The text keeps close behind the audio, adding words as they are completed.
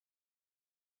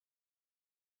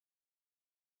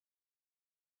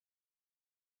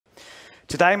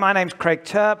Today, my name's Craig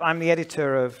Turp. I'm the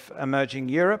editor of Emerging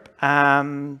Europe.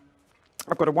 I've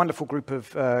got a wonderful group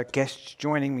of guests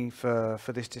joining me for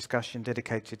this discussion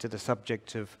dedicated to the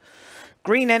subject of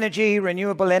green energy,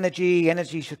 renewable energy,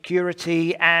 energy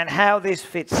security, and how this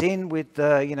fits in with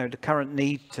the current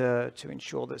need to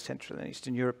ensure that Central and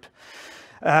Eastern Europe,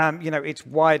 its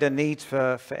wider needs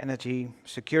for energy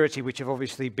security, which have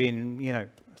obviously been,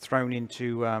 thrown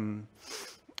into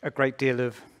a great deal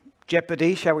of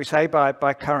jeopardy, shall we say,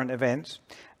 by current events.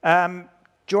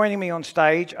 Joining me on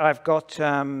stage, I've got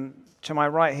to my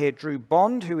right here, Drew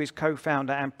Bond, who is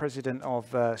co-founder and president of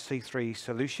C3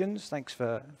 Solutions. Thanks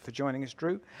for joining us,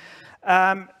 Drew.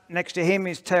 Next to him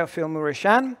is Teofil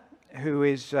Mureșan, who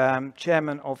is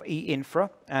chairman of E-Infra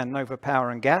and Nova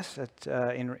Power and Gas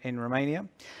in Romania.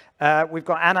 We've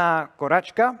got Anna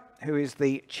Goracka, who is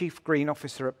the chief green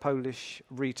officer at Polish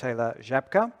retailer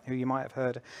Żabka, who you might have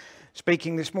heard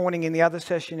speaking this morning in the other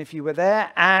session if you were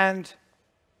there. And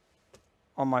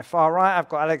on my far right, I've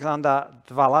got Alexander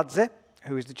Dvaladze,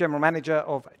 who is the general manager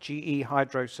of GE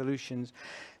Hydro Solutions,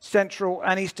 Central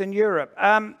and Eastern Europe.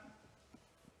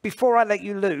 Before I let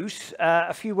you loose,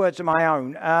 a few words of my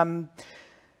own.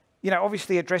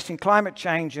 Obviously addressing climate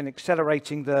change and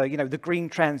accelerating the green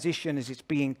transition, as it's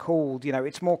being called,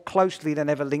 it's more closely than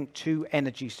ever linked to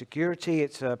energy security.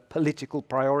 It's a political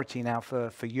priority now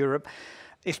for Europe,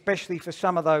 especially for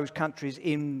some of those countries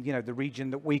in the region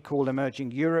that we call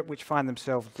emerging Europe, which find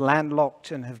themselves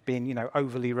landlocked and have been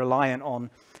overly reliant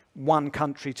on one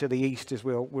country to the east, as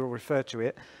we'll refer to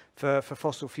it, for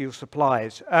fossil fuel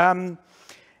supplies.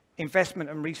 Investment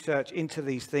and research into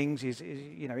these things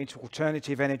into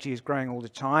alternative energy is growing all the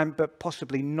time, but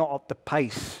possibly not at the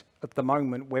pace at the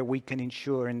moment where we can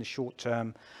ensure in the short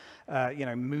term,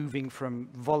 moving from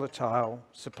volatile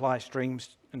supply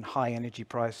streams and high energy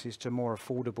prices to more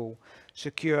affordable,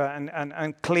 secure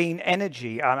and clean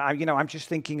energy. I'm just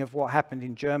thinking of what happened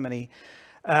in Germany,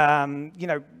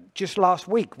 just last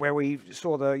week, where we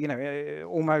saw the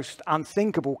almost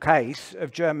unthinkable case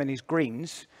of Germany's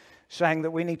Greens saying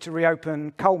that we need to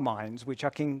reopen coal mines, which I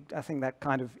think that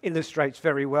kind of illustrates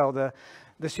very well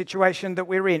the situation that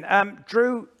we're in.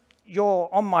 Drew, you're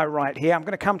on my right here. I'm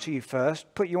going to come to you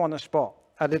first, put you on the spot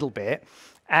a little bit,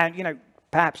 and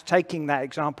perhaps taking that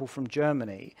example from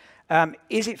Germany,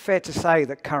 is it fair to say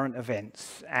that current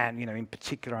events, and in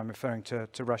particular I'm referring to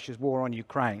Russia's war on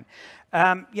Ukraine,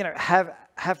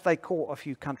 have they caught a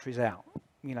few countries out?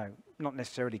 Not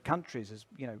necessarily countries, as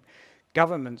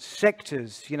governments,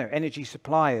 sectors, energy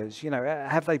suppliers,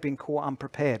 have they been caught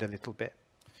unprepared a little bit?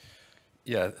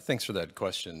 Yeah, thanks for that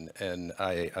question. And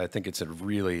I think it's a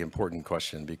really important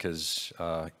question because,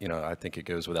 I think it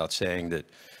goes without saying that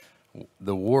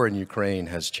the war in Ukraine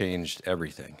has changed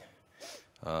everything.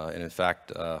 And in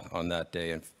fact, on that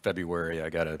day in February, I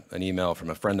got an email from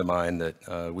a friend of mine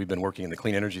that we've been working in the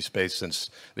clean energy space since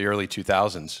the early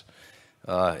 2000s.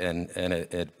 And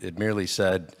it merely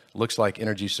said, looks like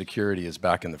energy security is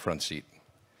back in the front seat.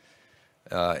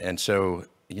 And so,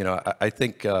 I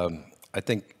think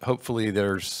hopefully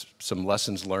there's some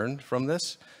lessons learned from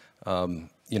this. And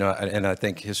I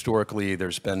think historically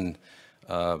there's been,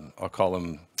 I'll call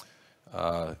them,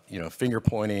 finger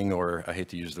pointing, or I hate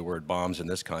to use the word bombs in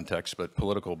this context, but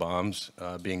political bombs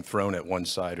being thrown at one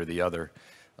side or the other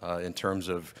in terms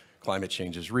of climate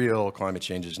change is real, climate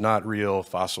change is not real,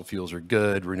 fossil fuels are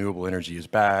good, renewable energy is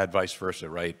bad, vice versa,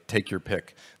 right? Take your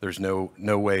pick. There's no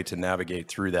way to navigate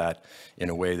through that in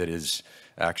a way that is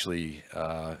actually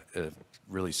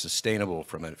really sustainable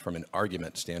from an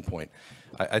argument standpoint.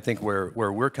 I think where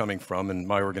we're coming from, and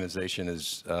my organization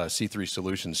is C3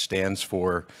 Solutions, stands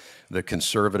for the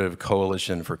Conservative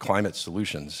Coalition for Climate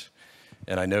Solutions.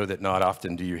 And I know that not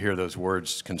often do you hear those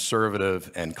words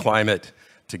conservative and climate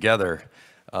together.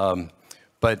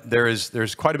 But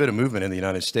there's quite a bit of movement in the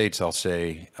United States, I'll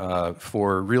say,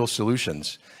 for real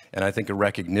solutions. And I think a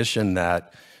recognition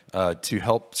that to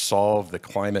help solve the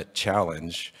climate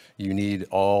challenge, you need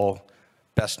all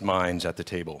best minds at the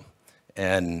table.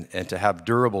 And to have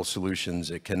durable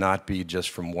solutions, it cannot be just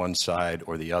from one side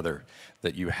or the other,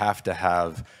 that you have to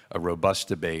have a robust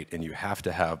debate and you have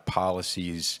to have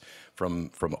policies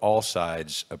from all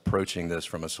sides approaching this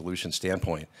from a solution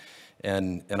standpoint.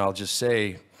 And I'll just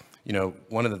say,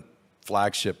 one of the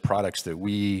flagship products that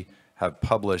we have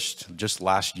published just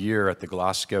last year at the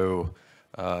Glasgow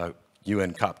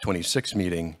UN COP26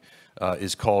 meeting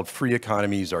is called Free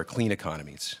Economies Are Clean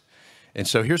Economies. And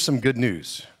so here's some good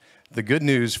news. The good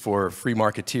news for free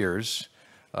marketeers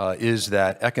is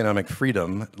that economic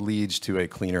freedom leads to a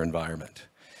cleaner environment.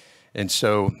 And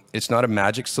so it's not a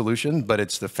magic solution, but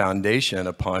it's the foundation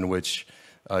upon which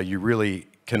you really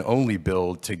can only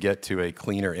build to get to a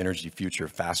cleaner energy future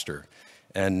faster.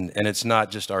 And it's not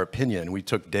just our opinion. We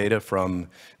took data from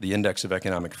the Index of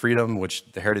Economic Freedom, which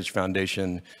the Heritage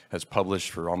Foundation has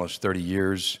published for almost 30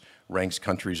 years, ranks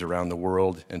countries around the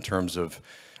world in terms of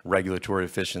regulatory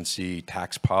efficiency,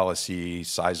 tax policy,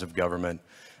 size of government,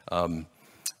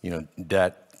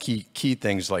 debt, key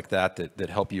things like that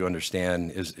help you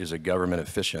understand is a government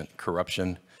efficient,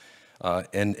 corruption.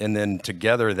 And then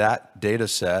together that data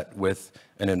set with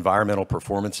an environmental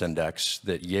performance index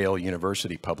that Yale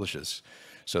University publishes.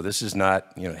 So this is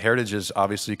not, Heritage is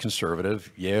obviously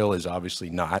conservative, Yale is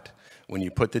obviously not. When you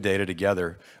put the data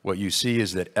together, what you see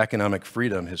is that economic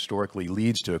freedom historically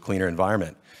leads to a cleaner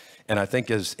environment. And I think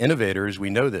as innovators,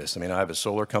 we know this. I mean, I have a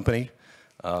solar company,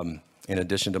 in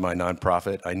addition to my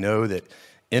nonprofit. I know that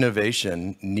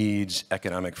innovation needs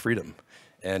economic freedom.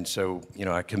 And so,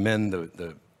 I commend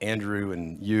the Andrew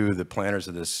and you, the planners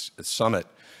of this summit,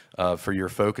 for your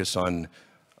focus on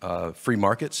free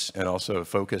markets and also a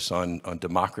focus on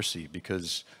democracy,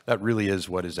 because that really is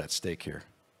what is at stake here.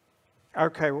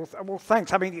 Okay, well,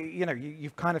 thanks. I mean,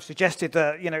 you've kind of suggested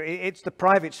that, it's the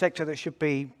private sector that should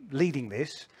be leading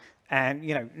this. And,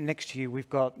 next to you, we've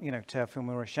got, Teofil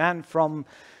Mureșan from,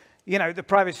 the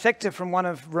private sector from one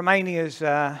of Romania's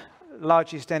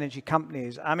largest energy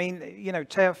companies. I mean,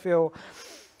 Teofil,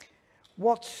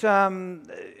 what's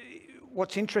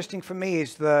interesting for me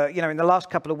is in the last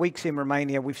couple of weeks in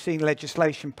Romania, we've seen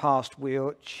legislation passed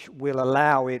which will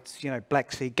allow its,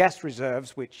 Black Sea gas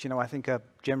reserves, which, I think are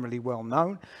generally well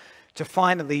known, to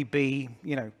finally be,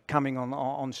 coming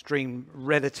on stream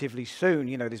relatively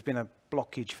soon. There's been a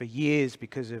blockage for years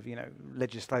because of,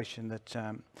 legislation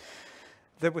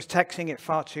that was taxing it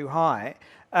far too high.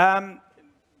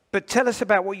 But tell us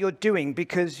about what you're doing,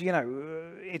 because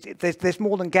there's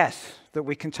more than gas that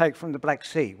we can take from the Black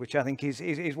Sea, which I think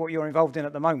is what you're involved in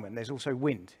at the moment. There's also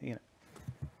wind.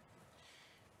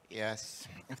 Yes,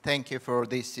 thank you for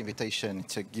this invitation.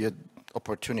 It's a good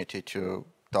opportunity to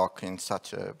talk in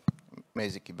such a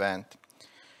amazing event,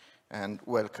 and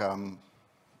welcome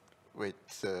with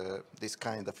this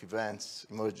kind of events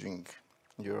emerging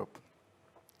in Europe.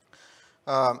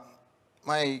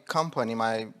 My company,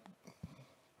 my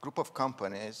group of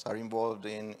companies are involved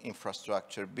in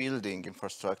infrastructure, building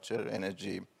infrastructure,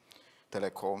 energy,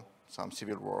 telecom, some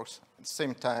civil works. At the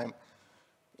same time,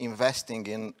 investing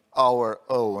in our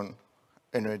own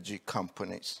energy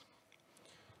companies.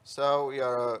 So we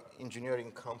are an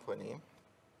engineering company,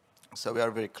 so we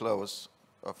are very close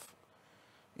of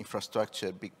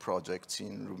infrastructure, big projects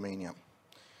in Romania.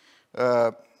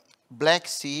 Black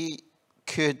Sea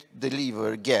could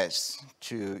deliver gas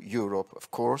to Europe,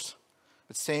 of course.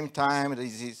 At the same time,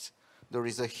 there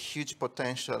is a huge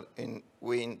potential in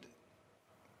wind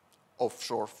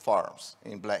offshore farms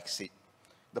in Black Sea.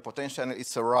 The potential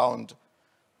is around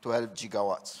 12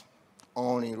 gigawatts,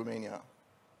 only in Romania.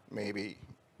 Maybe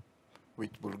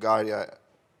with Bulgaria,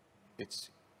 it's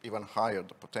even higher,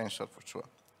 the potential for sure.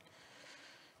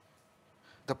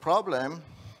 The problem,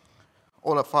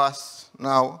 all of us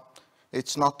now,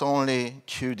 it's not only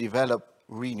to develop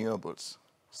renewables,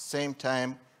 same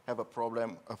time have a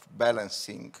problem of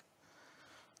balancing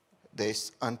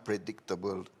these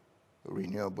unpredictable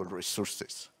renewable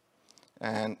resources.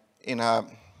 And in a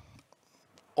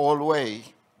all way,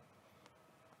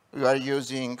 we are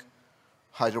using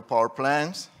hydropower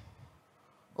plants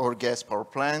or gas power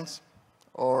plants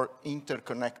or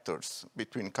interconnectors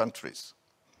between countries.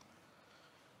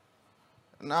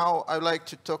 Now I'd like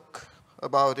to talk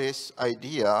about this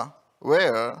idea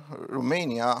where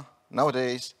Romania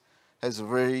nowadays has a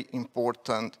very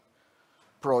important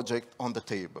project on the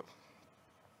table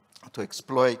to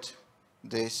exploit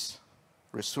these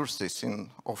resources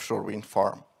in offshore wind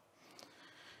farm.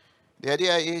 The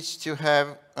idea is to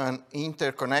have an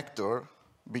interconnector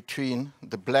between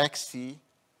the Black Sea,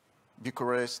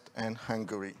 Bucharest, and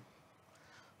Hungary.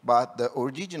 But the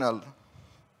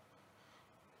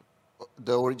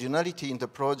originality in the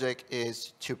project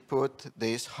is to put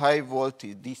this high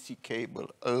voltage DC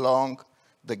cable along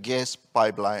the gas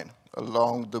pipeline,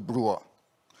 along the BRUA.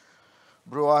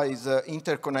 BRUA is an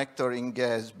interconnector in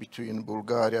gas between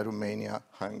Bulgaria, Romania,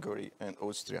 Hungary, and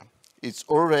Austria. It's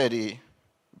already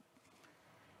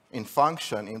in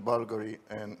function in Bulgaria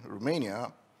and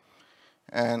Romania,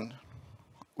 and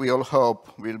we all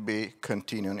hope will be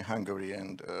continuing in Hungary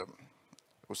and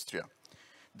Austria.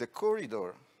 The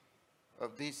corridor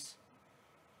of this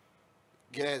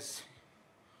gas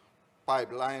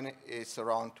pipeline is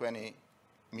around 20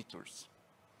 meters.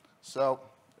 So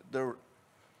there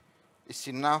is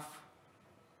enough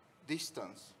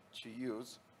distance to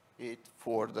use it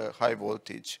for the high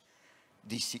voltage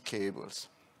DC cables.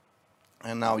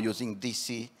 And now using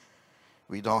DC,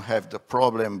 we don't have the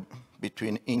problem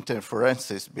between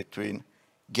interferences between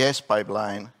gas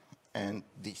pipeline and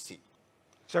DC.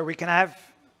 So we can have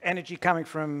energy coming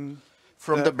from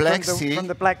the Black Sea, from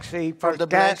the Black Sea, from both the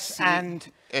gas Black Sea,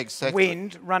 and exactly.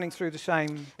 wind running through the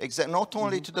same. Exactly. Not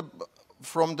only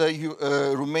from the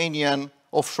Romanian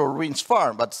offshore wind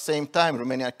farm, but at the same time,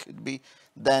 Romania could be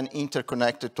then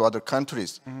interconnected to other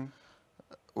countries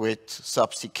with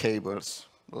subsea cables,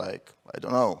 like, I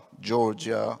don't know,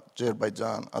 Georgia,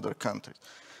 Azerbaijan, other countries.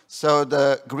 So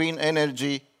the green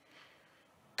energy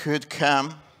could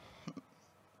come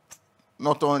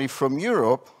not only from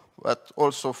Europe, but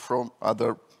also from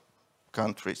other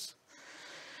countries.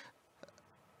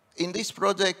 In this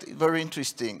project, it's very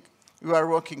interesting. We are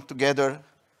working together,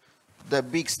 the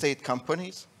big state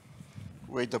companies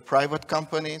with the private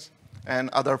companies and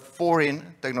other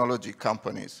foreign technology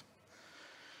companies.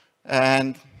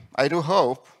 And I do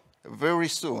hope very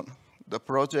soon the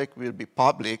project will be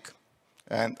public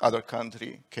and other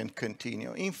countries can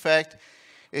continue. In fact,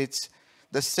 it's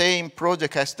the same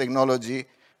project as technology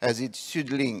as it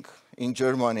should link in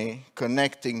Germany,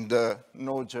 connecting the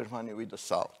North Germany with the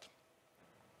South.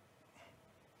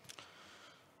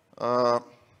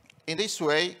 In this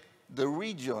way, the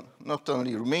region, not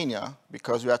only Romania,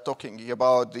 because we are talking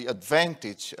about the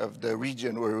advantage of the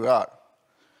region where we are,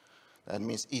 that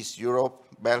means East Europe,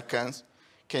 Balkans,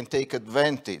 can take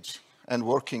advantage and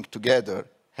working together,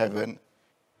 having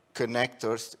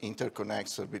connectors,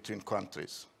 interconnectors between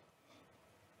countries.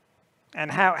 And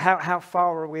how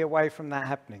far are we away from that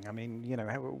happening? I mean, you know,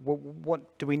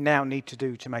 what do we now need to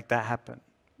do to make that happen?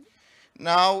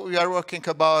 Now we are working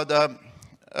about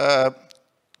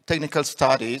technical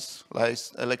studies, like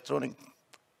electronic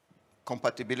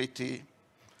compatibility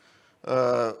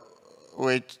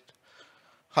with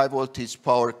high voltage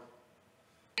power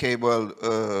cable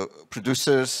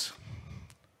producers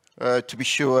to be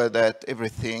sure that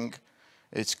everything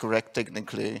is correct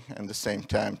technically and at the same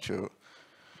time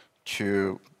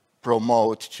to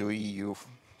promote to EU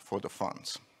for the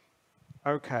funds.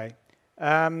 Okay.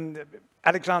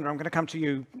 Alexander, I'm going to come to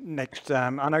you next. I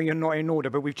know you're not in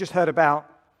order, but we've just heard about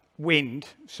wind,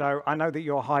 so I know that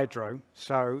you're hydro.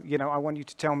 So, you know, I want you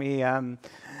to tell me about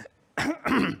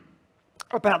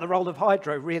the role of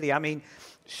hydro, really. I mean,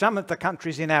 some of the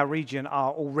countries in our region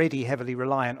are already heavily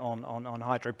reliant on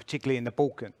hydro, particularly in the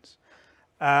Balkans.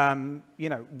 You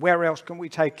know, where else can we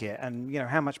take it? And, you know,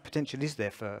 how much potential is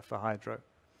there for hydro?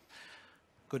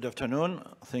 Good afternoon.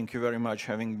 Thank you very much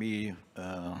for having me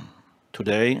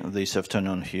today, this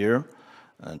afternoon here.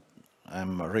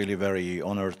 I'm really very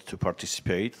honored to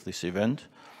participate in this event.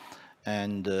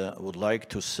 And would like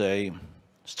to say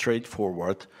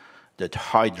straightforward that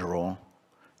hydro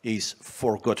is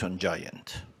forgotten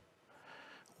giant.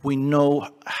 We know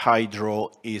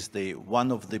hydro is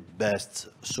one of the best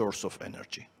source of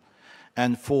energy.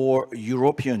 And for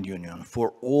European Union,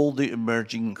 for all the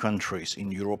emerging countries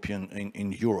in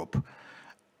Europe,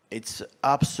 it's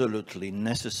absolutely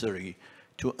necessary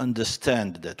to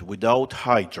understand that without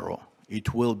hydro,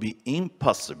 it will be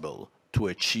impossible to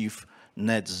achieve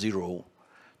net zero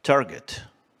target,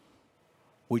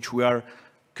 which we are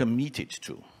committed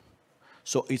to.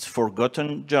 So it's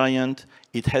forgotten giant.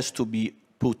 It has to be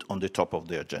put on the top of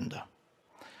the agenda.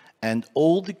 And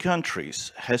all the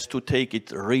countries has to take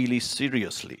it really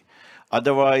seriously.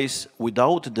 Otherwise,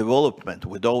 without development,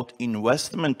 without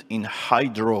investment in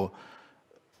hydro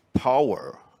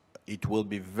power, it will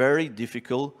be very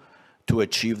difficult to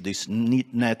achieve this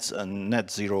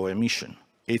net zero emission.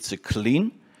 It's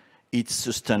clean, it's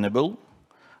sustainable.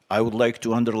 I would like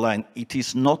to underline, it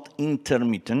is not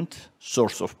intermittent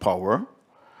source of power.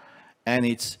 And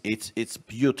it's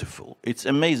beautiful, it's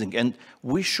amazing. And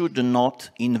we should not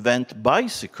invent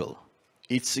bicycle.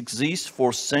 It exists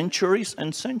for centuries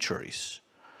and centuries.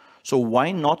 So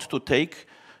why not to take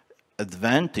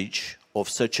advantage of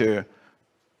such a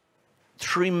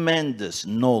tremendous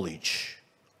knowledge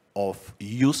of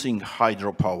using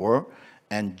hydropower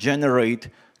and generate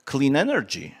clean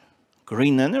energy,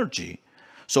 green energy.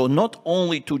 So not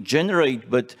only to generate,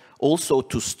 but also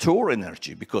to store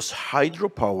energy, because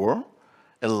hydropower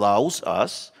allows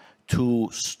us to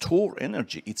store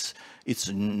energy. It's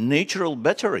a natural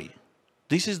battery.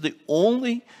 This is the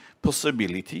only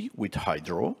possibility with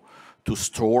hydro to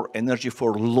store energy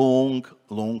for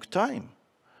long time.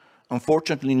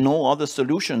 Unfortunately, no other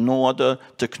solution, no other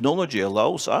technology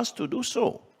allows us to do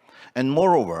so. And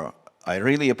moreover, I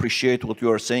really appreciate what you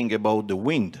are saying about the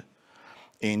wind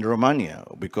in Romania,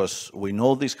 because we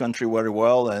know this country very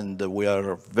well, and we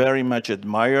are very much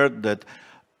admired that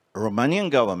Romanian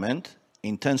government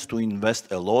intends to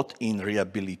invest a lot in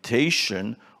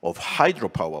rehabilitation of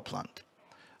hydropower plant.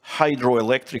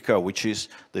 Hydroelectrica, which is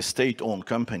the state-owned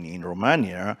company in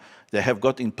Romania, they have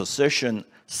got in possession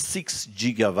 6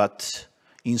 gigawatt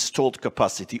installed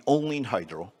capacity only in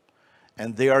hydro.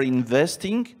 And they are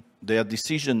investing, their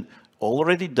decision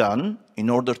already done, in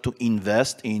order to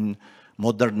invest in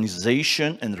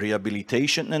modernization and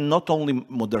rehabilitation, and not only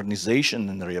modernization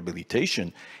and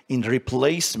rehabilitation, in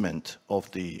replacement of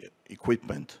the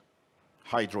equipment,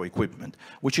 hydro equipment,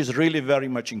 which is really very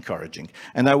much encouraging.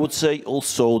 And I would say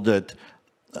also that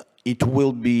it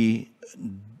will be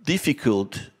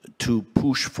difficult to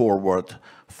push forward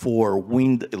for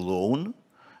wind alone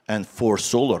and for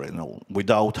solar alone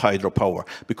without hydropower,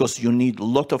 because you need a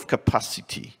lot of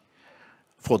capacity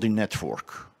for the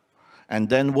network. And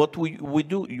then what we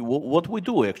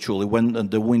do actually when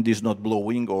the wind is not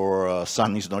blowing or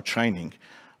sun is not shining?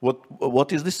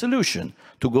 What is the solution?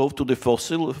 To go to the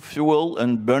fossil fuel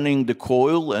and burning the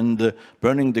coal and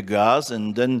burning the gas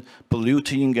and then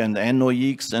polluting and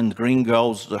NOx and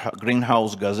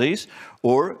greenhouse gases,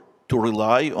 or to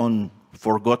rely on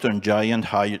forgotten giant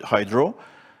hydro,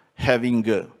 having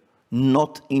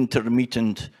not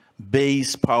intermittent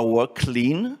base power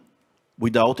clean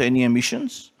without any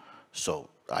emissions? So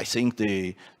I think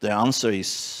the answer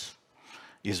is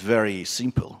very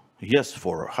simple. Yes,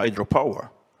 for hydropower.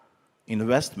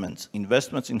 Investments in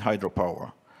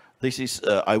hydropower. This is,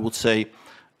 I would say,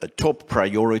 a top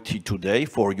priority today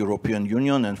for European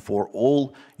Union and for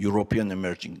all European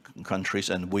emerging countries,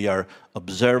 and we are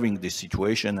observing this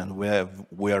situation, and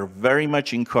we are very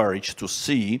much encouraged to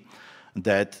see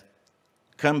that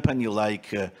company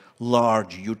like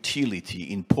large utility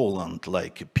in Poland,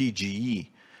 like PGE,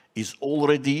 is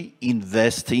already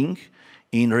investing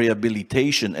in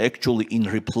rehabilitation, actually in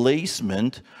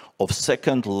replacement of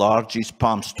second largest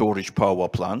pump storage power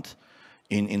plant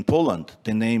in Poland.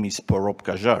 The name is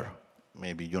Porobka Żar.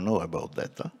 Maybe you know about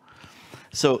that. Huh?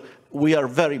 So we are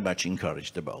very much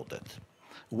encouraged about that.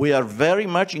 We are very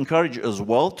much encouraged as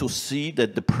well to see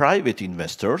that the private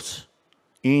investors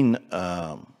in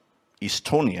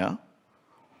Estonia,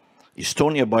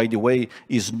 by the way,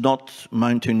 is not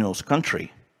mountainous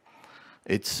country.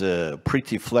 It's a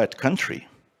pretty flat country.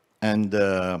 And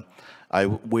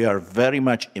we are very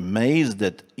much amazed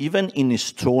that even in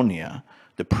Estonia,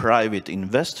 the private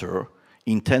investor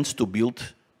intends to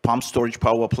build pump storage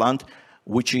power plant,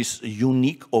 which is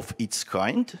unique of its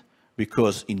kind,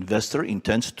 because investor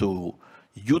intends to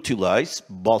utilize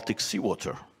Baltic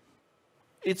seawater.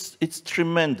 It's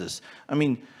tremendous. I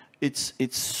mean, it's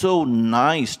so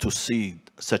nice to see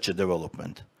such a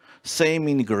development. Same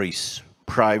in Greece.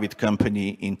 Private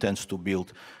company intends to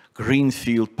build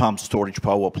greenfield pump storage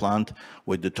power plant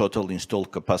with the total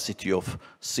installed capacity of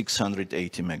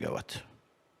 680 megawatt,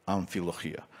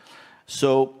 Amfilohia.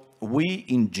 So we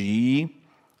in GE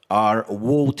are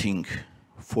voting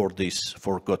for this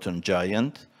forgotten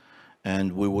giant,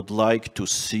 and we would like to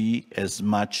see as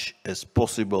much as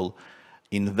possible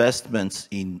investments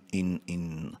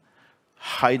in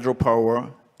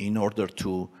hydropower in order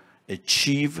to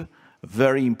achieve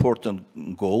very important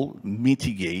goal,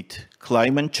 mitigate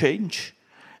climate change,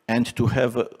 and to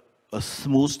have a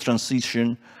smooth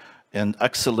transition and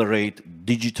accelerate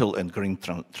digital and green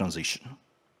transition.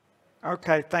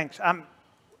 Okay, thanks.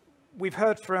 We've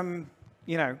heard from,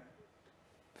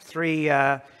 3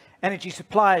 energy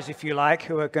suppliers, if you like,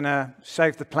 who are going to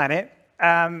save the planet.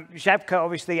 Żabka,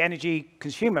 obviously,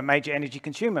 major energy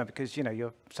consumer, because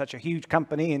you're such a huge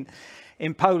company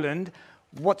in Poland.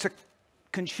 What's a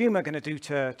consumer going to do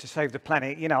to save the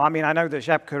planet? I mean, I know that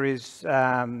Żabka is,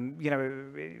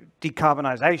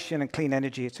 decarbonization and clean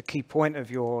energy. It's a key point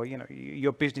of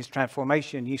your business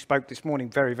transformation. You spoke this morning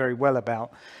very, very well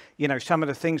about, some of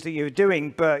the things that you're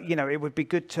doing. But it would be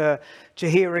good to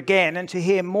hear again and to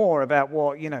hear more about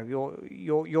what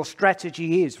your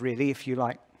strategy is, really, if you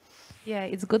like. Yeah,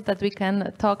 it's good that we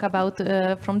can talk about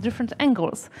from different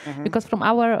angles, because from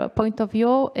our point of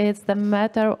view, it's the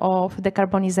matter of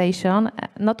decarbonization,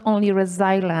 not only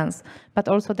resilience, but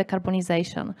also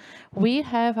decarbonization. We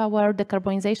have our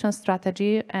decarbonization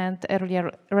strategy and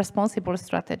earlier responsible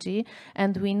strategy,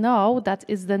 and we know that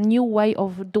is the new way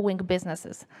of doing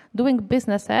businesses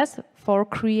for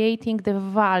creating the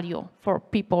value for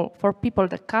people,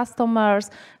 the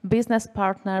customers, business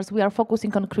partners. We are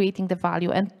focusing on creating the value.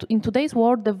 And in today's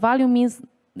world, the value means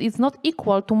it's not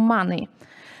equal to money.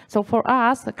 So for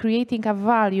us, creating a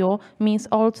value means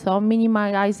also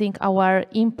minimizing our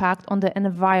impact on the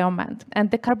environment.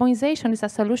 And decarbonization is a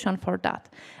solution for that.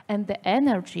 And the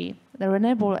energy, the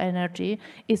renewable energy,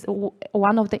 is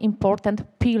one of the important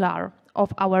pillars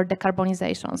of our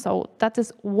decarbonization. So that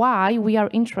is why we are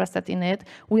interested in it.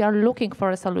 We are looking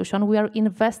for a solution. We are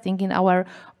investing in our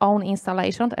own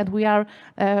installation, and we are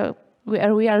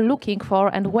looking for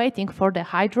and waiting for the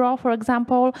hydro, for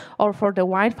example, or for the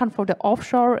wind farm, for the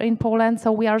offshore in Poland.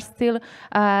 So we are still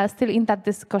in that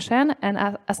discussion.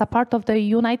 And as a part of the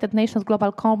United Nations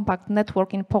Global Compact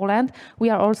Network in Poland, we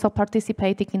are also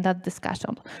participating in that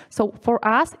discussion. So for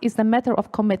us, it's a matter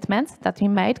of commitments that we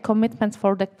made, commitments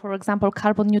for example,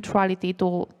 carbon neutrality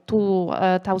to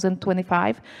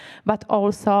 2025, but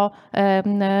also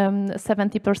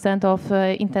 70% of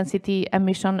intensity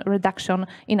emission reduction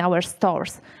in our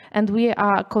stores. And we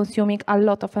are consuming a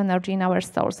lot of energy in our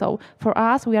stores. So for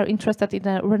us, we are interested in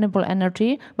the renewable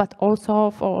energy, but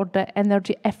also for the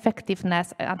energy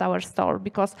effectiveness at our store,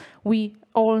 because we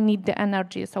all need the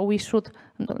energy. So we should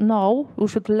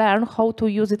learn how to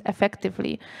use it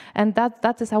effectively. And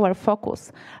that is our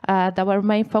focus, our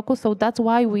main focus. So that's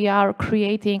why we are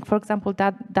creating, for example,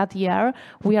 that year,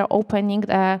 we are opening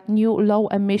a new low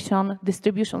emission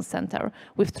distribution center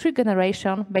with 3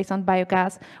 generations based on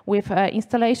biogas, with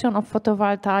installation of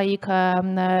photovoltaic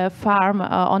farm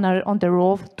on the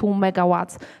roof, 2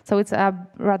 megawatts. So it's a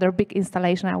rather big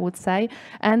installation, I would say.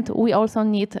 And we also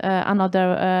need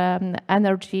another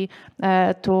energy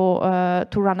to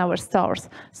run our stores.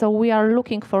 So we are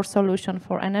looking for solution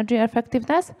for energy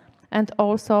effectiveness and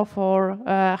also for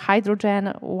hydrogen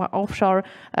offshore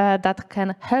that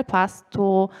can help us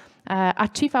to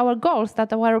achieve our goals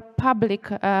that were public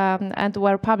and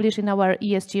were published in our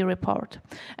ESG report.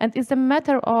 And it's a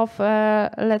matter of,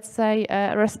 let's say,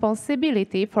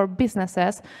 responsibility for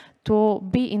businesses to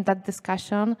be in that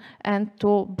discussion and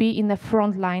to be in the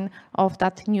front line of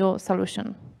that new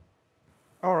solution.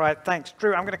 All right, thanks.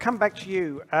 Drew, I'm going to come back to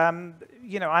you.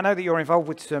 You know, I know that you're involved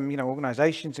with some,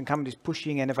 organizations and companies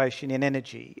pushing innovation in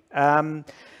energy. And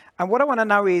what I want to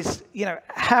know is,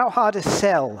 how hard a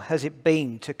sell has it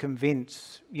been to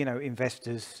convince,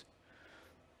 investors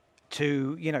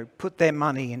to, put their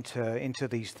money into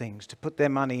these things, to put their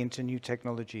money into new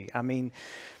technology? I mean,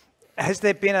 has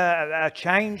there been a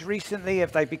change recently?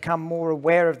 Have they become more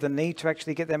aware of the need to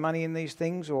actually get their money in these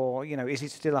things? Or, is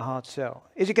it still a hard sell?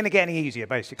 Is it going to get any easier,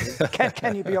 basically?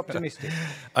 Can you be optimistic?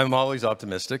 I'm always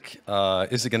optimistic.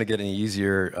 Is it going to get any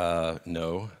easier?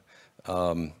 No.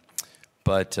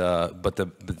 But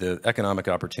the economic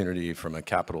opportunity from a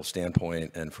capital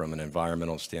standpoint and from an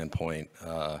environmental standpoint,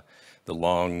 the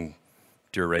long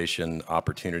duration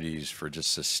opportunities for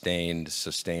just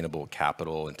sustainable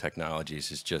capital and technologies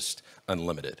is just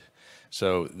unlimited.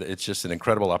 So it's just an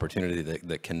incredible opportunity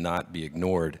that cannot be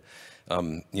ignored.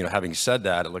 Having said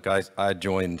that, look, I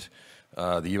joined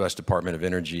the U.S. Department of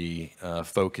Energy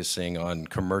focusing on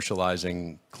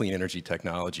commercializing clean energy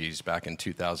technologies back in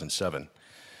 2007.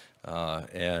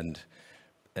 And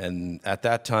at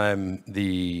that time,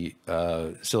 the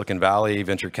Silicon Valley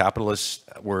venture capitalists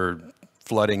were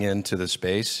flooding into the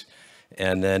space,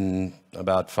 and then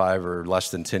about 5 or less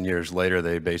than 10 years later,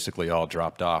 they basically all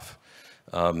dropped off,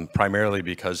 primarily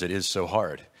because it is so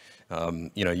hard.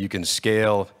 You can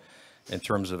scale in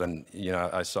terms of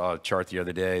I saw a chart the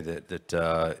other day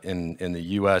that in the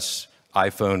U.S.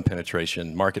 iPhone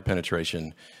penetration, market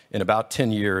penetration, in about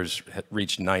 10 years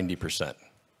reached 90%,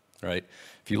 right?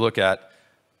 If you look at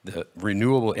the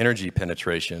renewable energy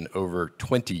penetration over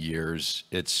 20 years,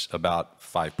 it's about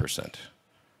 5%.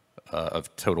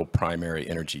 Of total primary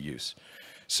energy use.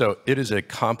 So it is a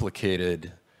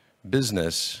complicated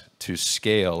business to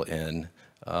scale in.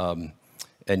 And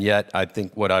yet, I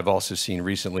think what I've also seen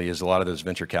recently is a lot of those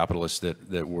venture capitalists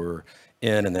that were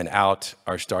in and then out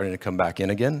are starting to come back in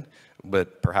again,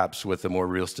 but perhaps with a more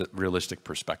realistic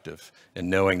perspective and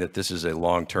knowing that this is a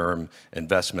long-term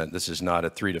investment. This is not a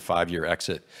 3 to 5 year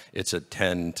exit. It's a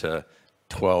 10 to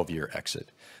 12 year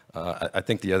exit. I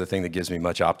think the other thing that gives me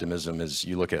much optimism is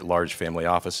you look at large family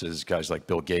offices, guys like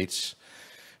Bill Gates,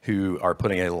 who are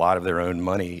putting a lot of their own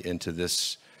money into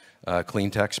this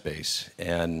clean tech space,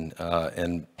 and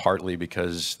partly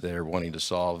because they're wanting to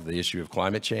solve the issue of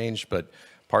climate change, but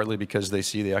partly because they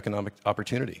see the economic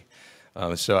opportunity.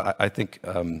 So I think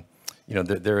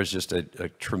that there is just a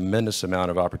tremendous amount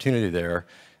of opportunity there.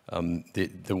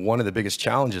 One of the biggest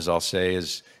challenges, I'll say,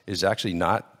 is actually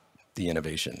not the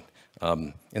innovation.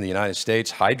 In the United States,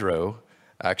 hydro,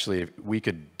 actually, we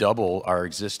could double our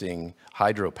existing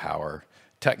hydropower,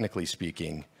 technically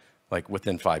speaking, like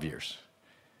within 5 years,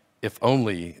 if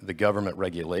only the government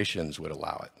regulations would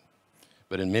allow it.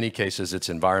 But in many cases, it's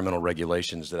environmental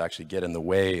regulations that actually get in the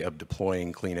way of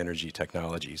deploying clean energy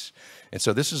technologies. And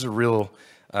so this is a real,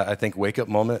 I think, wake-up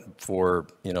moment for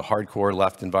hardcore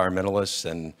left environmentalists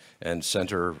and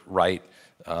center-right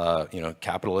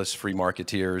capitalists, free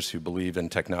marketeers who believe in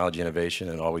technology innovation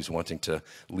and always wanting to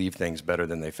leave things better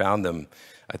than they found them.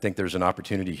 I think there's an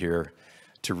opportunity here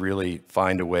to really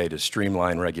find a way to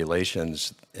streamline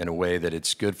regulations in a way that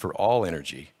it's good for all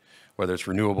energy, whether it's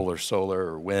renewable or solar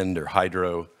or wind or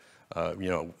hydro.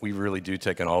 We really do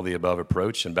take an all the above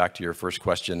approach. And back to your first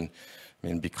question, I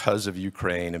mean, because of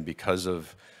Ukraine and because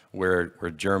of where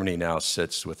Germany now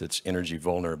sits with its energy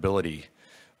vulnerability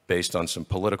based on some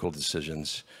political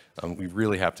decisions, we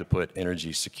really have to put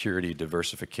energy security,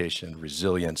 diversification,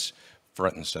 resilience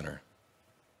front and center.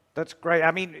 That's great.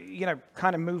 I mean,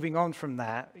 kind of moving on from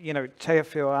that,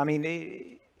 Teofil, I mean,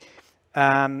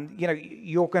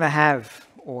 you're going to have,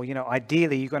 or,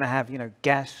 ideally you're going to have,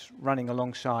 gas running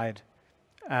alongside,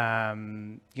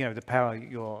 the power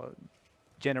you're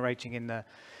generating in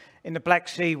the Black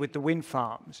Sea with the wind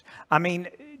farms. I mean,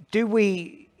 do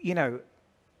we,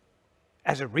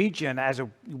 as a region, as a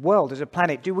world, as a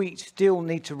planet, do we still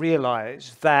need to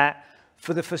realize that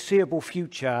for the foreseeable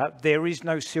future, there is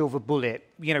no silver bullet,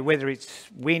 whether it's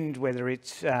wind, whether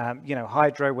it's,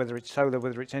 hydro, whether it's solar,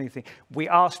 whether it's anything, we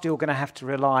are still going to have to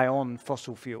rely on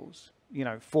fossil fuels,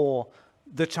 for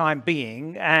the time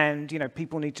being. And,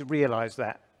 people need to realize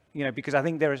that, because I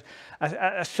think there is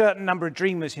a certain number of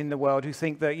dreamers in the world who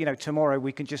think that, tomorrow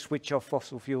we can just switch off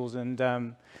fossil fuels and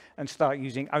start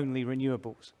using only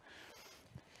renewables.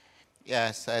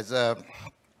 Yes, as a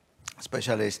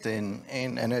specialist in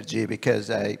energy,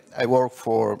 because I worked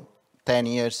for 10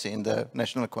 years in the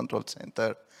National Control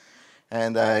Center,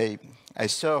 and I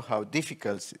saw how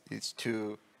difficult it is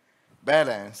to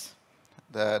balance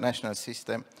the national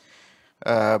system.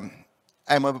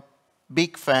 I'm a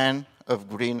big fan of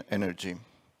green energy,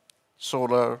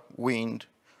 solar, wind,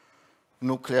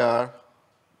 nuclear,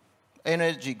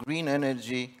 energy, green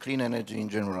energy, clean energy in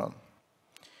general.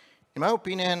 In my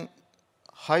opinion,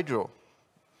 hydro,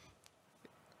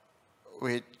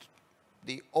 with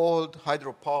the old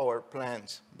hydropower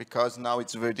plants, because now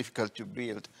it's very difficult to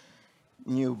build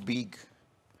new big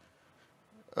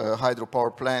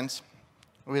hydropower plants,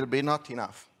 will be not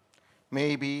enough.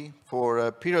 Maybe for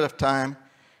a period of time,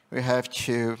 we have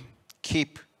to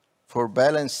keep for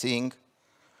balancing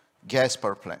gas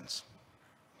power plants.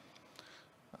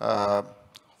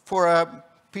 For a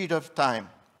period of time,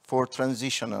 for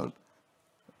transitional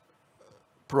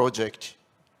project,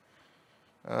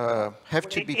 have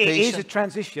to be patient. It is a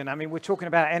transition. I mean, we're talking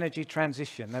about energy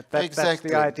transition. Exactly. That's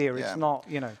the idea. It's not,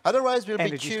 Otherwise, we'll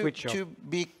be too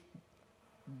big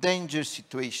danger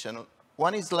situation.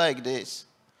 One is like this,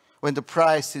 when the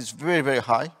price is very, very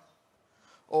high,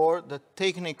 or the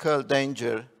technical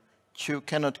danger you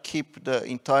cannot keep the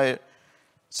entire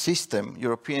system,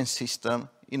 European system,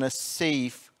 in a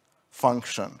safe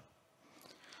function.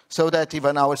 So that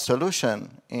even our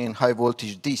solution in high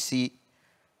voltage DC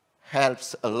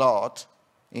helps a lot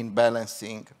in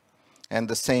balancing and at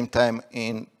the same time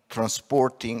in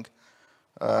transporting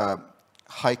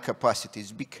high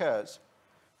capacities, because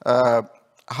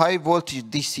high voltage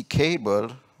DC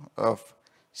cable of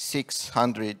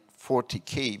 640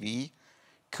 kV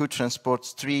could transport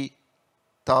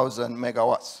 3,000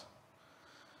 megawatts.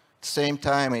 At the same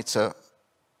time, it's a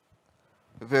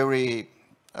very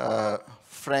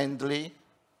friendly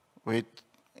with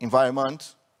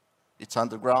environment. It's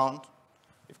underground.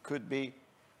 It could be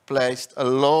placed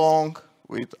along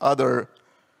with other,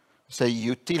 say,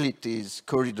 utilities,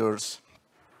 corridors.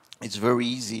 It's very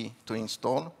easy to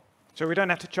install. So we don't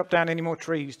have to chop down any more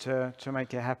trees to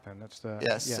make it happen. That's the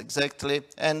yes, exactly.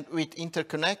 And with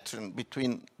interconnection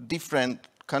between different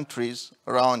countries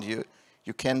around you,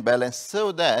 you can balance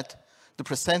so that the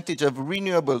percentage of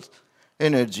renewable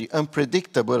energy,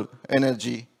 unpredictable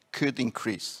energy, could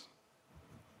increase.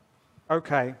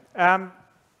 Okay.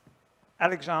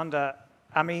 Alexander,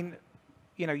 I mean,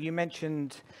 you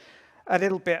mentioned a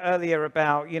little bit earlier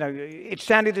about, it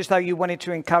sounded as though you wanted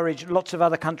to encourage lots of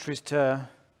other countries to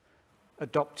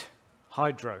adopt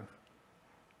hydro.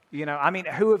 I mean,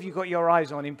 who have you got your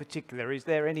eyes on in particular? Is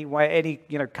there any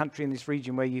country in this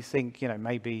region where you think,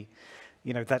 maybe,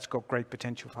 that's got great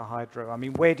potential for hydro? I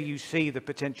mean, where do you see the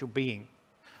potential being?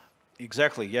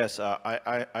 Exactly, yes.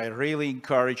 I really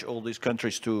encourage all these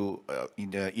countries to,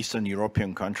 in the Eastern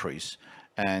European countries,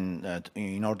 and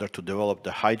in order to develop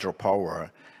the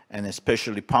hydropower and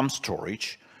especially pump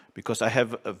storage, because I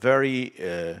have a very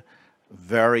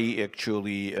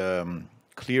actually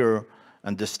clear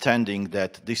understanding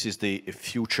that this is the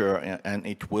future and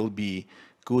it will be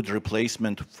good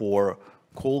replacement for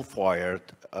coal-fired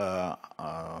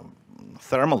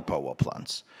thermal power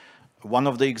plants. One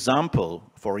of the example,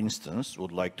 for instance,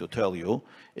 would like to tell you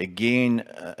again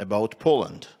about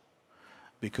Poland.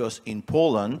 because in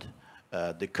Poland,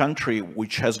 the country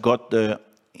which has got the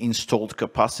installed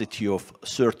capacity of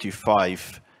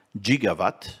 35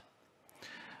 gigawatt,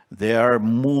 they are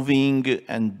moving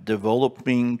and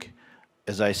developing,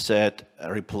 as I said,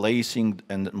 replacing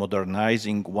and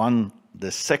modernizing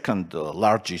the second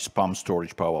largest pump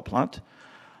storage power plant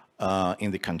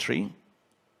in the country.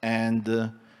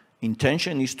 And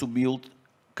intention is to build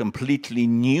completely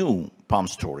new pump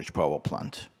storage power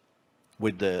plant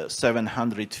with the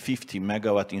 750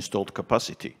 megawatt installed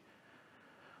capacity.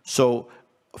 So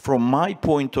from my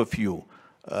point of view,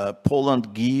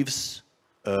 Poland gives,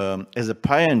 as a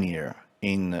pioneer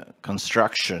in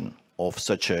construction of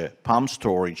such a pump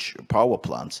storage power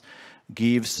plants,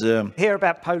 gives... Hear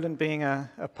about Poland being a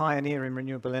pioneer in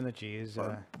renewable energy is...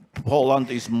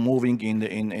 Poland is moving in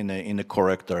the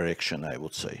correct direction, I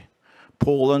would say.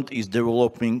 Poland is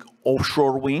developing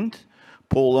offshore wind.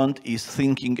 Poland is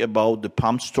thinking about the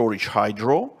pump storage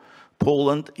hydro.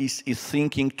 Poland is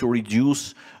thinking to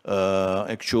reduce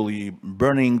actually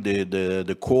burning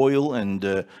the coal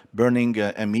and burning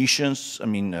emissions, I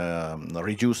mean,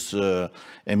 reduce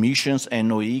emissions,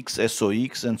 NOx,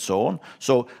 SOx, and so on.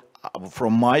 So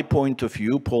from my point of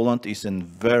view, Poland is in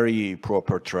very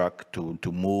proper track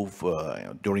to move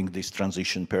during this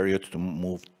transition period, to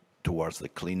move towards the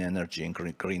clean energy and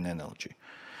green energy.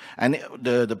 And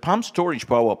the pump storage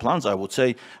power plants, I would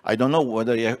say, I don't know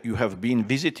whether you have been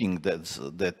visiting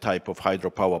that type of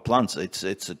hydropower plants.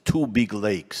 It's two big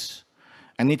lakes.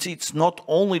 And it's not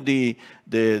only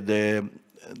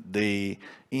the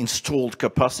installed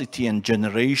capacity and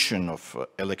generation of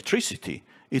electricity,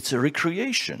 it's a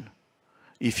recreation.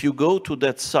 If you go to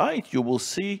that site, you will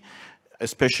see,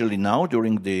 especially now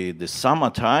during the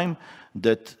summertime,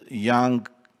 that young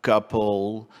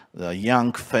couple,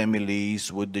 young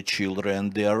families with the children,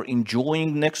 they are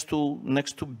enjoying next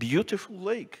to beautiful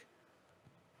lake.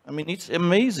 I mean, it's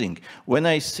amazing. When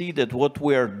I see that what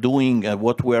we are doing and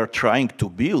what we are trying to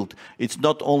build, it's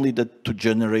not only that to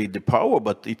generate the power,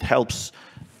 but it helps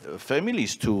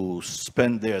families to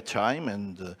spend their time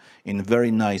and in a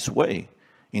very nice way,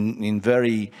 in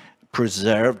very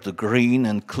preserved, green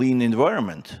and clean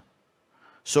environment.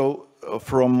 So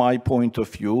from my point of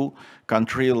view,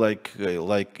 country like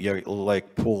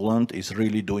Poland is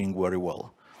really doing very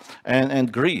well.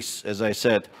 And Greece, as I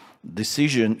said,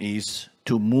 decision is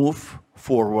to move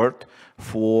forward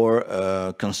for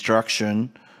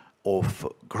construction of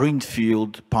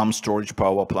greenfield pump storage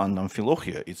power plant in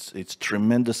Amfilohia. It's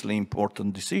tremendously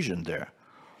important decision there.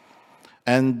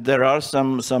 And there are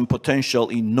some potential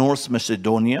in North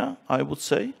Macedonia, I would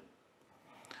say,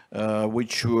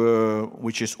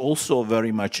 which is also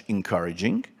very much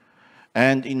encouraging,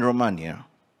 and in Romania.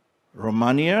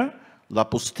 Romania,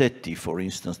 Lapustetti, for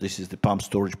instance, this is the pump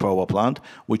storage power plant,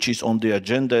 which is on the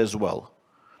agenda as well.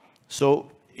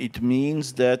 So it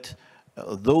means that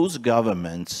those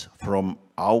governments, from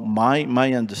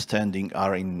my understanding,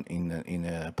 are in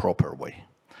a proper way.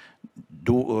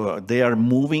 They are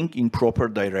moving in proper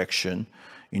direction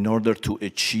in order to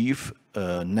achieve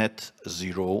net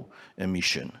zero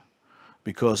emission.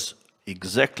 Because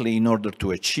exactly in order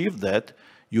to achieve that,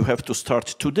 you have to start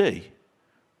today.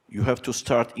 You have to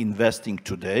start investing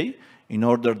today in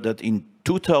order that in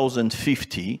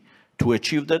 2050 to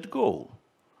achieve that goal.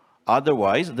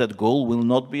 Otherwise, that goal will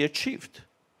not be achieved.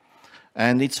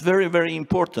 And it's very, very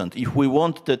important. If we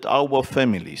want that our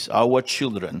families, our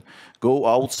children, go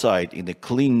outside in a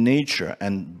clean nature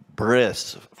and breathe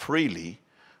freely,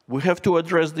 we have to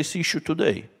address this issue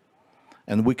today.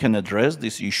 And we can address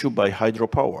this issue by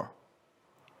hydropower.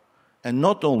 And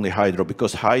not only hydro,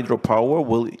 because hydropower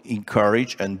will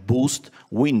encourage and boost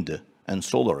wind and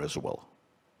solar as well.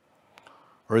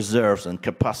 Reserves and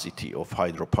capacity of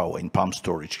hydropower in pump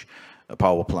storage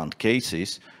power plant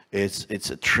cases, it's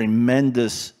a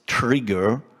tremendous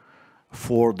trigger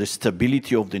for the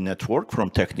stability of the network from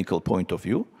technical point of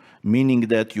view, meaning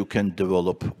that you can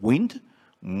develop wind,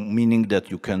 meaning that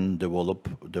you can develop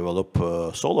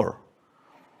solar.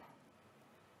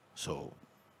 So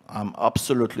I'm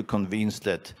absolutely convinced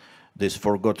that this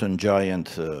forgotten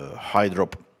giant hydro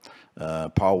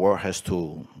power has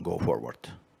to go forward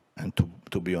and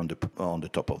to be on the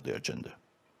top of the agenda.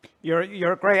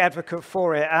 You're a great advocate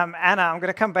for it. Anna, I'm going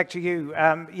to come back to you.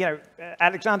 You know,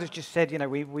 Alexander's just said, you know,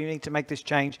 we need to make this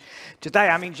change today.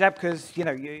 I mean, Żabka's, you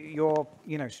know, your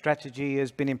strategy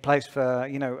has been in place for,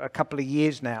 you know, a couple of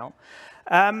years now.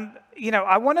 You know,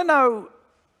 I want to know,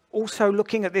 also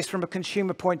looking at this from a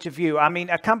consumer point of view, I mean,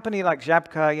 a company like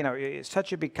Żabka, you know, it's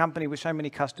such a big company with so many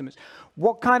customers.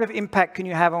 What kind of impact can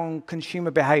you have on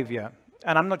consumer behavior?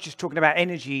 And I'm not just talking about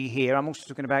energy here. I'm also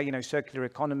talking about, circular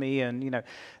economy and,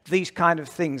 these kind of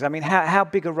things. I mean, how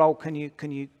big a role can you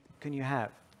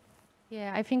have?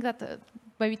 Yeah, I think that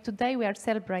maybe today we are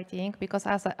celebrating because,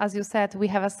 as you said, we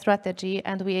have a strategy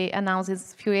and we announced it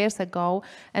a few years ago.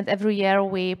 And every year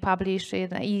we publish an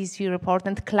ESG report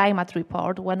and climate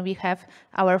report when we have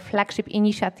our flagship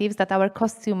initiatives that our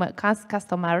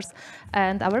customers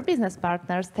and our business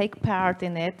partners take part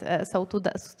in it. So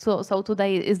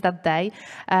today is that day.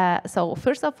 So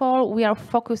first of all, we are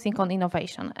focusing on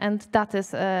innovation, and that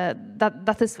is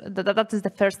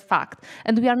the first fact.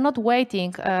 And we are not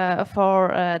waiting for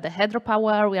the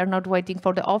hydropower. We are not waiting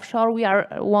for the offshore. We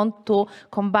want to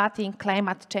combating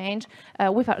climate change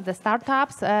with the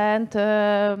startups and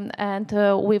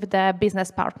with the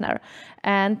business partner.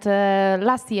 And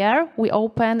last year we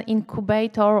opened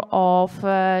incubator of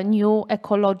new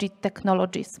ecology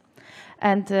technologies,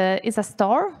 and it's a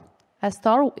store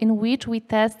in which we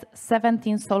test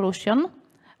 17 solutions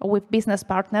with business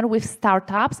partner, with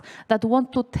startups that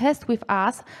want to test with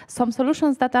us some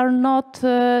solutions that are not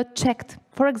checked.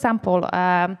 For example,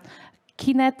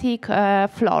 kinetic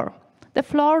floor. The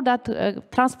floor that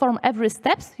transforms every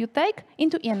steps you take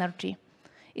into energy.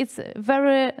 It's a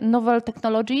very novel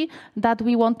technology that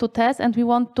we want to test and we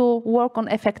want to work on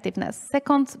effectiveness.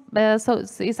 Second, so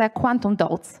it's a quantum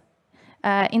dots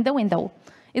in the window.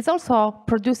 It's also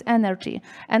produce energy,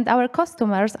 and our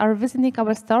customers are visiting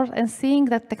our stores and seeing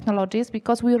that technologies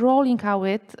because we're rolling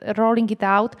it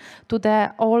out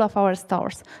to all of our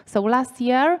stores. So last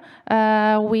year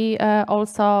we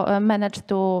also managed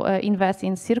to invest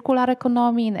in circular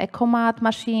economy, in ecomat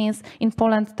machines. In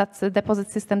Poland, that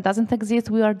deposit system doesn't exist.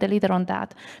 We are the leader on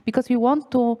that because we want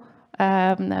to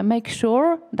make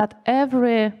sure that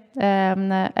every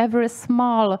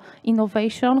small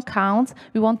innovation counts.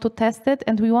 We want to test it,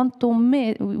 and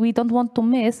we don't want to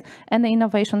miss any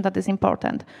innovation that is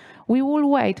important. We will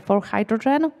wait for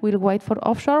hydrogen, we'll wait for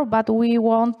offshore, but we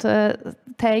won't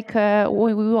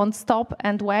we won't stop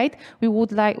and wait. We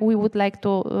would like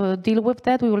to deal with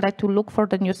that. We would like to look for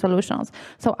the new solutions.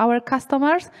 So our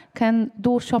customers can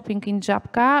do shopping in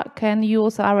Żabka, can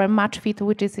use our MatchFit,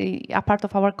 which is a part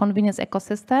of our convenience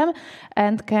ecosystem,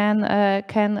 and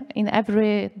can in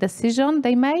every decision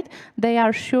they made, they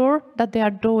are sure that they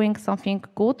are doing something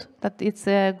good, that it's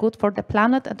good for the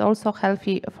planet and also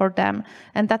healthy for them.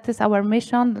 And that is our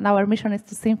mission. And our mission is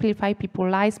to simplify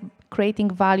people's lives,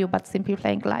 creating value, but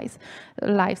simplifying lives.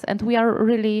 And we are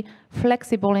really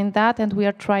flexible in that, and we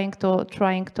are trying to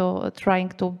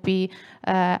be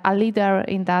a leader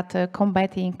in that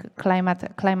combating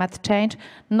climate change,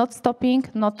 not stopping,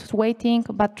 not waiting,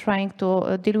 but trying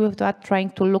to deal with that, trying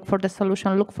to look for the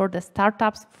solution, look for the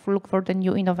startups, look for the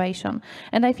new innovation.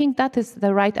 And I think that is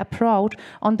the right approach.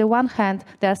 On the one hand,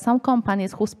 there are some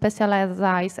companies who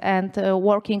specialize and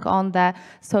working on the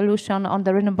solution on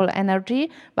the renewable energy,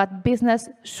 but business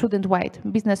shouldn't wait.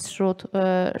 Business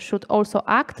should also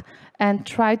act and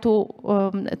try to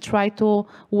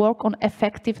work on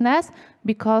effectiveness,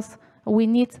 because we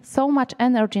need so much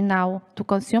energy now to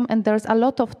consume, and there's a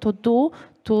lot to do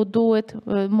it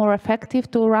more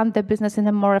effective, to run the business in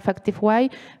a more effective way,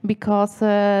 because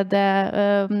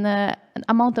the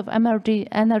amount of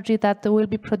energy that will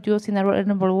be produced in a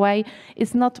renewable way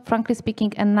is not, frankly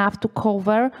speaking, enough to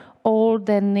cover all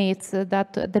the needs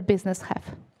that the business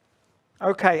have.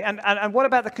 Okay, and what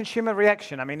about the consumer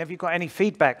reaction? I mean, have you got any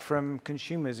feedback from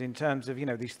consumers in terms of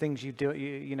these things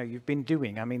you've been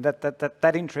doing? I mean,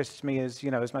 that interests me as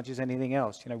as much as anything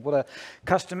else. What are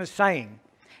customers saying?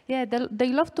 Yeah,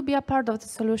 they love to be a part of the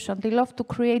solution. They love to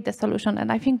create the solution,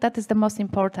 and I think that is the most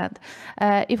important.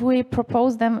 If we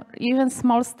propose them even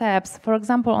small steps, for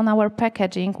example, on our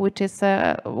packaging, which is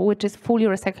fully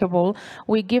recyclable,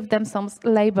 we give them some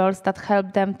labels that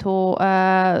help them to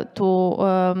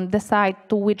decide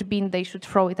to which bin they should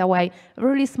throw it away.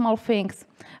 Really small things,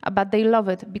 but they love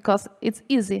it because it's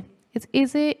easy. It's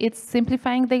easy, it's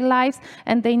simplifying their lives,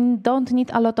 and they don't need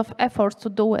a lot of effort to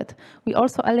do it. We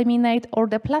also eliminate all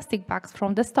the plastic bags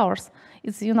from the stores.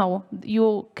 It's,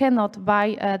 you cannot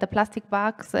buy the plastic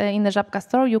bags in the Żabka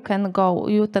store. You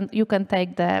can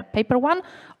take the paper one,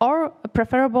 or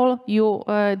preferable, you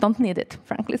don't need it.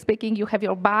 Frankly speaking, you have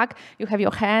your bag, you have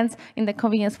your hands in the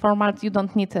convenience format, you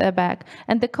don't need a bag.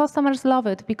 And the customers love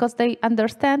it because they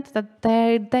understand that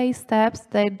their steps,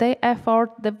 their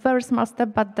effort, the very small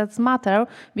step, but that's matter,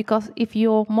 because if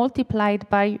you multiply it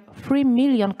by 3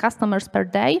 million customers per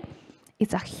day,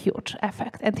 it's a huge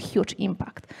effect and huge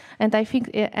impact. And I think,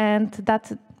 and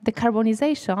that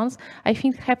decarbonizations, I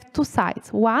think have two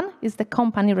sides. One is the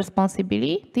company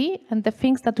responsibility and the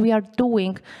things that we are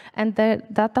doing, and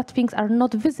that things are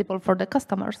not visible for the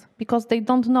customers because they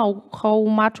don't know how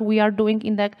much we are doing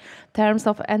in the terms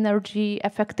of energy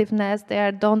effectiveness.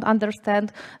 They don't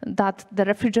understand that the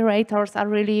refrigerators are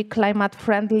really climate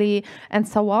friendly and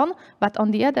so on. But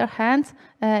on the other hand,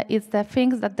 it's the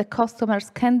things that the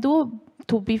customers can do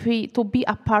to be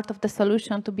a part of the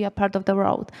solution, to be a part of the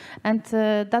road. And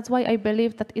that's why I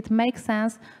believe that it makes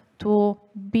sense to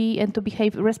be and to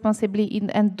behave responsibly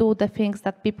and do the things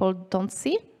that people don't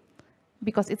see,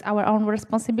 because it's our own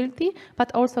responsibility,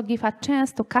 but also give a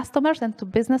chance to customers and to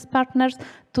business partners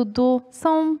to do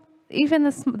some, even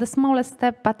the smallest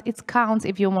step, but it counts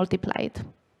if you multiply it.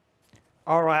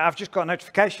 All right, I've just got a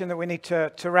notification that we need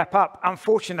to wrap up,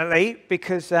 unfortunately,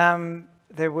 because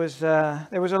there was a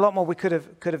lot more we could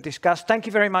have discussed. Thank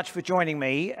you very much for joining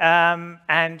me.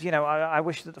 And you know, I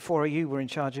wish that the four of you were in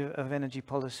charge of energy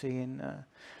policy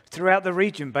throughout the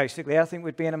region. Basically, I think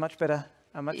we'd be in a much better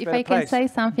place. If I can say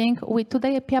something,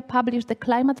 today IPEA published the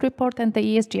climate report and the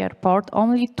ESG report.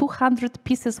 Only 200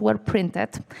 pieces were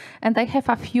printed, and I have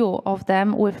a few of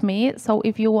them with me. So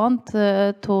if you want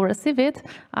to receive it,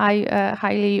 I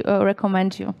highly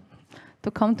recommend you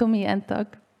to come to me and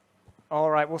talk. All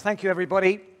right. Well, thank you,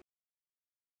 everybody.